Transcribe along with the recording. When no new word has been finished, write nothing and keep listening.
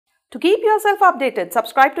To keep yourself updated,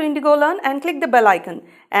 subscribe to Indigo Learn and click the bell icon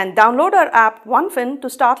and download our app OneFin to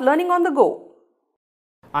start learning on the go.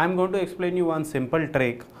 I am going to explain you one simple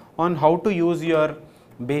trick on how to use your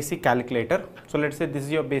basic calculator. So let's say this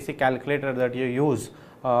is your basic calculator that you use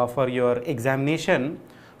for your examination.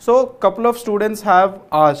 So couple of students have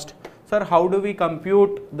asked, sir, how do we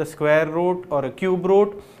compute the square root or a cube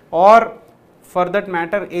root or for that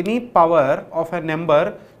matter any power of a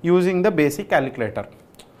number using the basic calculator?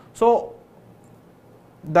 So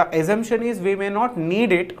the assumption is we may not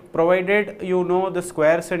need it provided you know the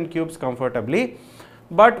squares and cubes comfortably,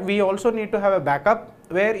 but we also need to have a backup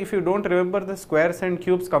where if you don't remember the squares and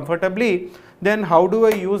cubes comfortably, then how do I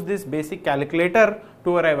use this basic calculator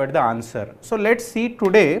to arrive at the answer? So let's see.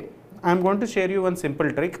 Today I am going to share you one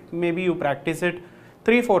simple trick. Maybe you practice it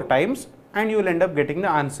 3-4 times and you will end up getting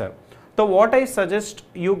the answer. So what I suggest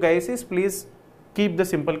you guys is please keep the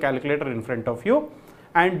simple calculator in front of you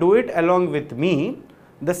and do it along with me,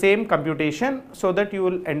 the same computation, so that you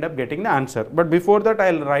will end up getting the answer. But before that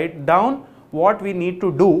I will write down what we need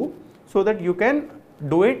to do so that you can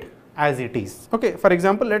do it as it is. Okay, for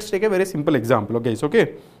example, let's take a very simple example. Okay, it's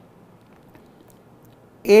okay.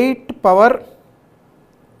 8 power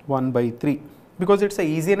 1 by 3, because it's a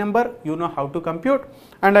easy number, you know how to compute.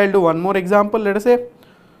 And I'll do one more example. Let us say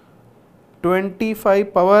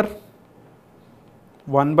 25 power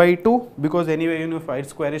 1 by 2, because anyway you know 5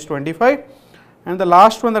 square is 25. And the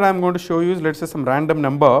last one that I am going to show you is, let's say, some random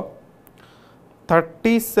number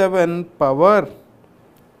 37 power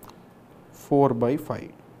 4 by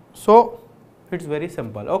 5. So it's very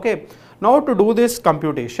simple. Okay, now to do this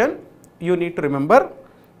computation you need to remember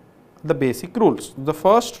the basic rules. The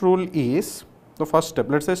first rule is the first step.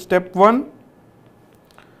 Let's say step 1,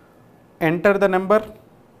 enter the number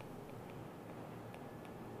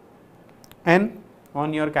n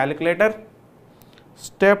on your calculator.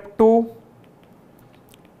 Step 2,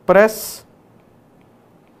 press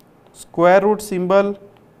square root symbol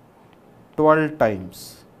 12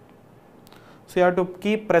 times. So you have to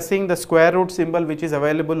keep pressing the square root symbol which is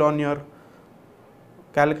available on your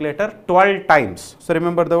calculator 12 times. So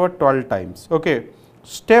remember the word 12 times. Okay.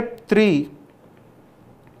 Step 3,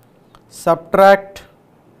 subtract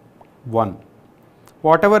 1.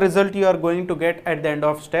 Whatever result you are going to get at the end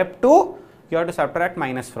of step 2, you have to subtract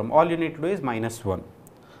minus from. All you need to do is minus 1.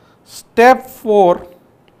 Step 4,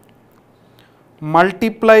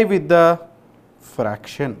 multiply with the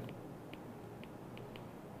fraction.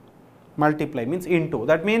 Multiply means into.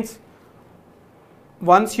 That means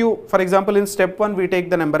once you, for example, in step 1 we take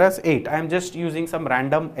the number as 8. I am just using some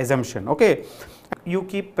random assumption. Okay, you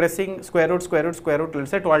keep pressing square root, square root, square root,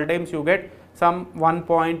 let's say 12 times, you get some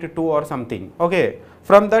 1.2 or something. Okay,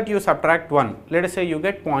 from that you subtract 1. Let us say you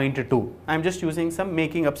get 0.2. I am just using some,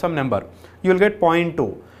 making up some number. You will get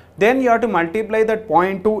 0.2. Then you have to multiply that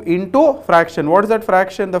 0.2 into fraction. What is that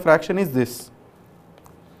fraction? The fraction is this.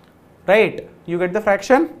 Right? You get the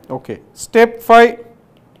fraction? Okay. Step 5.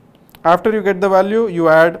 After you get the value, you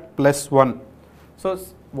add plus 1. So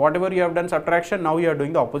whatever you have done subtraction, now you are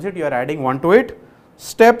doing the opposite. You are adding 1 to it.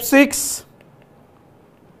 Step 6.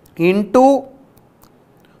 Into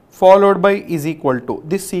followed by is equal to.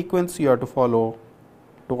 This sequence you have to follow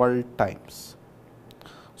 12 times.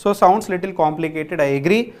 So sounds little complicated, I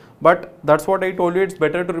agree, but that's what I told you, it's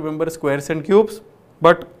better to remember squares and cubes.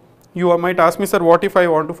 But you might ask me, sir, what if I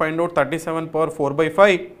want to find out 37 power 4 by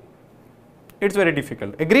 5? It's very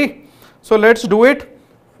difficult, agree? So let's do it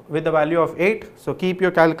with the value of 8. So keep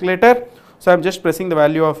your calculator. So I'm just pressing the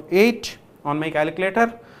value of 8 on my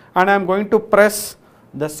calculator and I'm going to press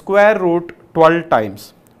the square root 12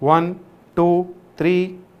 times. 1, 2,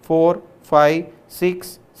 3, 4, 5,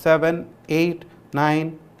 6, 7, 8,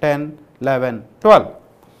 9, 10, 11, 12.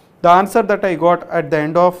 The answer that I got at the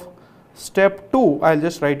end of step 2, I'll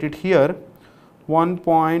just write it here,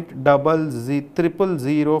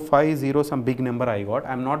 1.000050, some big number I got.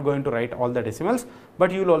 I'm not going to write all the decimals,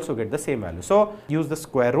 but you will also get the same value. So use the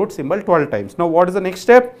square root symbol 12 times. Now what is the next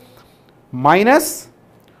step? Minus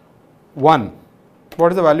 1.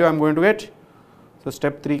 What is the value I'm going to get? So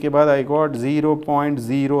step 3 ke baad I got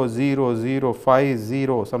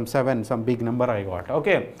 0.00050, some 7, some big number I got.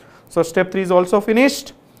 Okay. So step 3 is also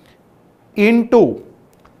finished. Into.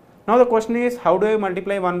 Now the question is, how do I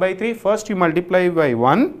multiply 1 by 3? First you multiply by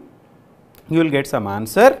 1, you will get some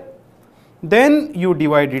answer. Then you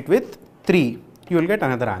divide it with 3, you will get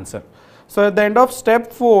another answer. So at the end of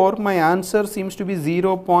step 4, my answer seems to be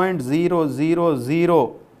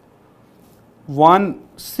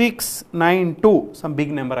 0.0001,692, some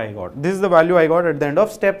big number I got. This is the value I got at the end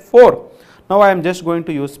of step 4. Now I am just going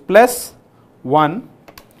to use plus 1.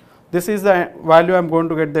 This is the value I am going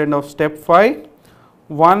to get at the end of step 5,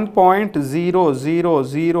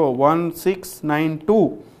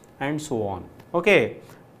 1.0001692 and so on. Okay.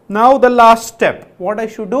 Now the last step, what I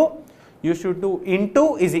should do? You should do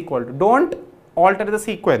into is equal to, don't alter the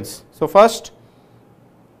sequence. So first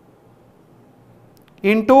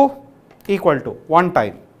into equal to one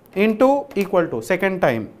time, into equal to second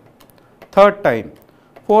time, third time,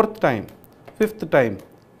 fourth time, fifth time,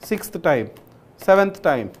 sixth time, seventh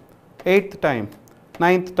time, eighth time,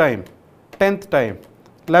 ninth time, 10th time,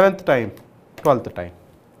 11th time, 12th time.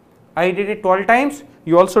 I did it 12 times,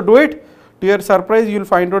 you also do it. To your surprise, you will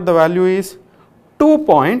find out the value is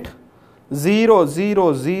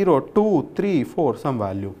 2.0000234, some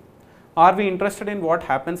value. Are we interested in what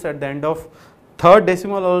happens at the end of third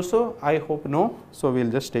decimal also? I hope no. So we will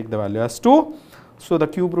just take the value as 2. So the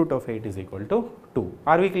cube root of 8 is equal to 2.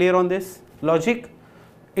 Are we clear on this logic?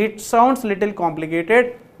 It sounds little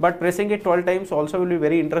complicated, but pressing it 12 times also will be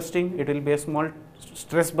very interesting. It will be a small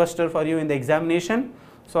stress buster for you in the examination.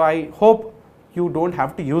 So I hope you don't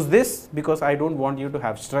have to use this, because I don't want you to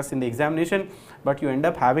have stress in the examination, but you end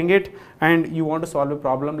up having it and you want to solve a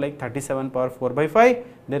problem like 37 power 4 by 5,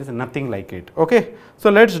 there is nothing like it. Okay. So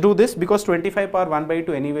let's do this, because 25 power 1 by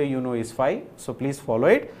 2 anyway you know is 5. So please follow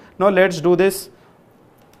it. Now let's do this.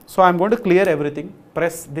 So I am going to clear everything.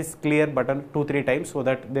 Press this clear button 2-3 times so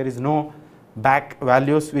that there is no back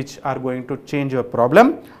values which are going to change your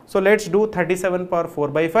problem. So let's do 37 power 4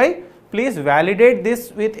 by 5. Please validate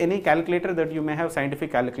this with any calculator that you may have,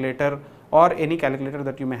 scientific calculator or any calculator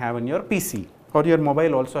that you may have on your PC, or your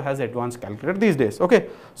mobile also has advanced calculator these days. Okay.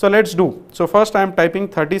 So let's do. So first I am typing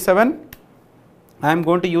 37. I am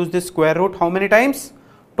going to use this square root how many times?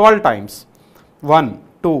 12 times. 1,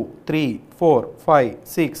 2, 3, 4, 5,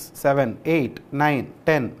 6, 7, 8, 9,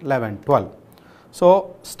 10, 11, 12.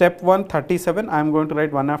 So step 1 37, I am going to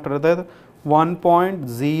write one after the other,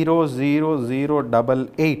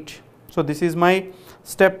 1.00088. So this is my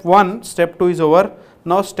step 1, step 2 is over.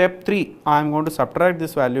 Now step 3, I am going to subtract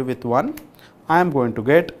this value with 1. I am going to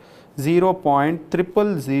get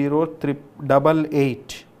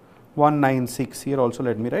 0.00088. Here also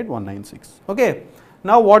let me write 196. Okay.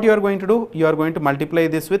 Now what you are going to do? You are going to multiply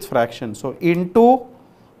this with fraction. So into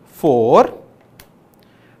 4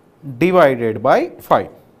 divided by 5.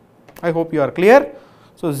 I hope you are clear.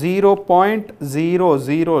 So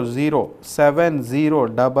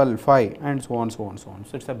 0.0007055 and so on, so on, so on.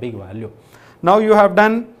 So it's a big value. Now you have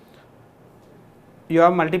done, you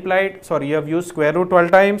have multiplied, sorry, you have used square root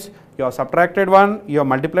 12 times, you have subtracted 1, you have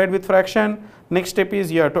multiplied with fraction. Next step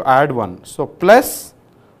is you have to add 1. So plus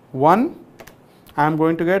 1, I am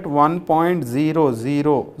going to get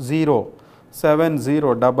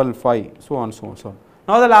 1.0007055, so on, so on, so on.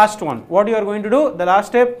 Now the last one, what you are going to do? The last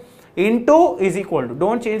step, into is equal to,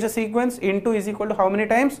 don't change the sequence, into is equal to how many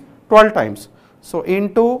times? 12 times. So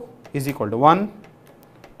into is equal to 1,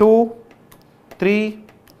 2, 3,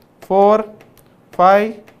 4,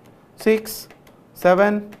 5, 6,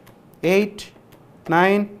 7, 8,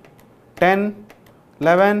 9, 10,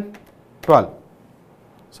 11, 12.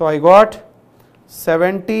 So I got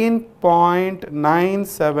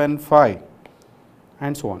 17.975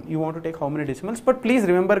 and so on. You want to take how many decimals? But please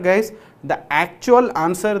remember guys, the actual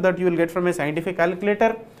answer that you will get from a scientific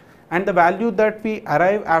calculator and the value that we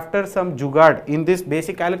arrive after some jugaad in this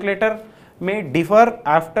basic calculator may differ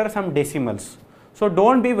after some decimals. So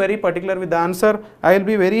don't be very particular with the answer. I will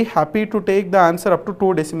be very happy to take the answer up to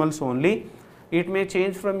 2 decimals only. It may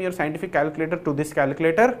change from your scientific calculator to this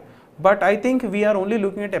calculator, but I think we are only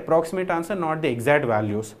looking at approximate answer, not the exact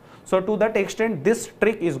values. So to that extent, this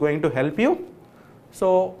trick is going to help you.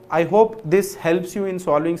 So I hope this helps you in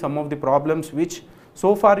solving some of the problems which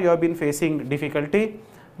so far you have been facing difficulty.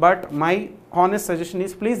 But my honest suggestion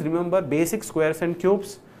is, please remember basic squares and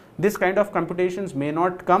cubes. This kind of computations may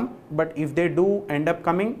not come, but if they do end up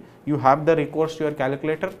coming, you have the recourse to your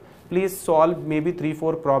calculator. Please solve maybe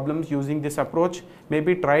 3-4 problems using this approach.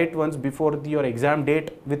 Maybe try it once before your exam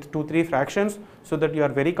date with 2-3 fractions so that you are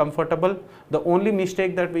very comfortable. The only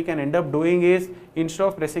mistake that we can end up doing is, instead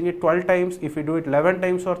of pressing it 12 times, if we do it 11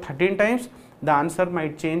 times or 13 times, the answer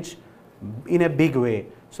might change in a big way.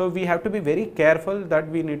 So we have to be very careful that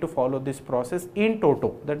we need to follow this process in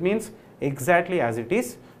toto. That means exactly as it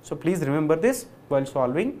is. So please remember this while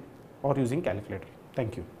solving or using calculator.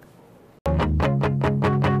 Thank you.